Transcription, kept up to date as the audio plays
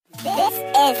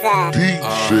Liza.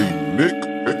 DJ Nick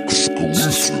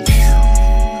exclusive.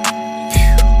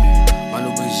 My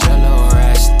new bitch yellow, her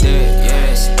ass thick,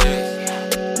 yes.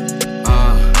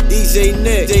 DJ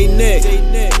Nick,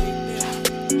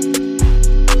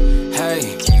 Hey,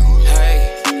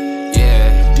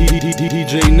 yeah.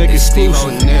 DJ Nick Steve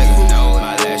exclusive. nigga, no,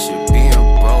 my last shit being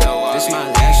broke. This my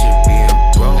last shit being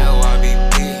broke.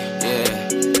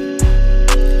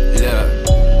 Yeah.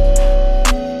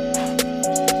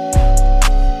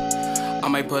 Look, I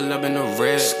might pull up in the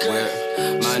red whip.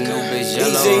 My new bitch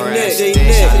yellow, her ass thick. I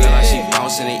look like she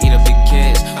bouncing and eat up the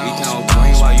kids. We count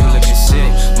green while you looking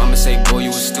sick. Mama say, boy, you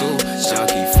a stool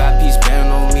junkie. 5-piece band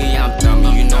on me, I'm dummy.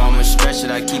 You know I'ma stretch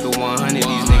it, I keep it 100. These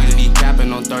niggas be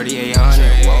capping on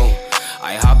 3800. Whoa.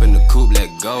 I hop in the coupe, let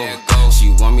go. She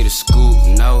want me to scoop,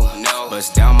 no.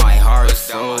 Bust down my heart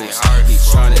froze. He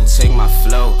tryna take my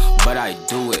flow, but I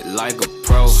do it like a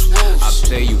pro. I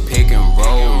play you pick and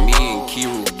roll, me and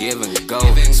Kiru give and go.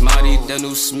 Smarty the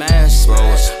new smash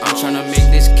bros. I'm tryna make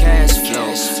this cash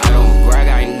flow. I don't brag,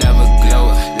 I never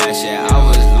glow. Last year I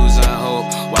was losing hope.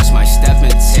 Watch my step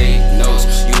and take notes.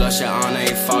 You lost your honor,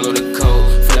 ain't follow the code.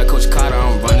 Feel like Coach Carter,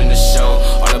 I'm running the show.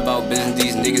 All about business,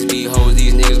 these niggas be hoes,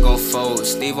 these niggas gon' fold.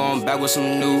 Steve on back with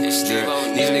some new gear.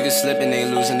 These niggas slipping, they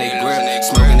losing they grip.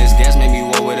 Smoking this gas made me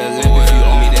war with a limp. If you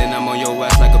owe me, then I'm on your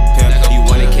ass like a pimp. You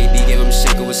wanted KD, gave him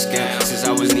shake, it was scam. Since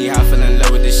I was knee high, fell in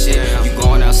love with this shit. You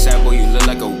going outside, boy, you look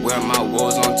like a whip. My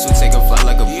woes on 2, take a flight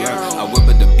like a bird. I whip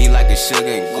at the beat like a sugar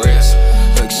and grits.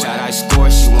 Hook shot, I score.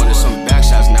 She wanted some back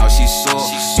shots, now she sore.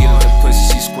 Beat up the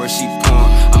pussy, she squirt, she porn.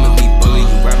 I'ma be bully,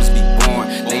 you rappers be born.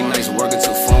 Late nights working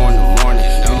till 4 in the morning.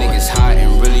 You niggas hot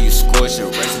and really you scorching.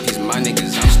 Recipes, my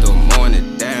niggas, I'm still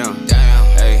mourning down.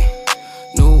 Hey,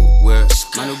 new whip,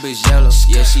 my new bitch yellow,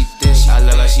 yeah she thick. I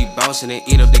look like she bouncing and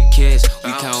eat up the kids.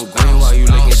 We count green while you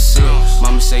looking sick.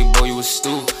 Mama say, boy, you a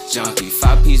stool junkie.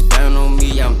 5-piece band on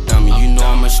me, I'm dummy. You know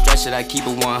I'ma stretch it, I keep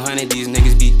it 100. These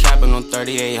niggas be capping on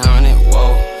 3800.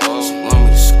 Whoa, she want me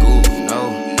to scoop, no,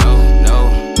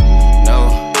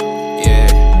 yeah.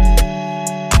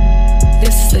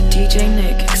 This is a DJ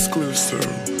Nick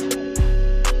exclusive.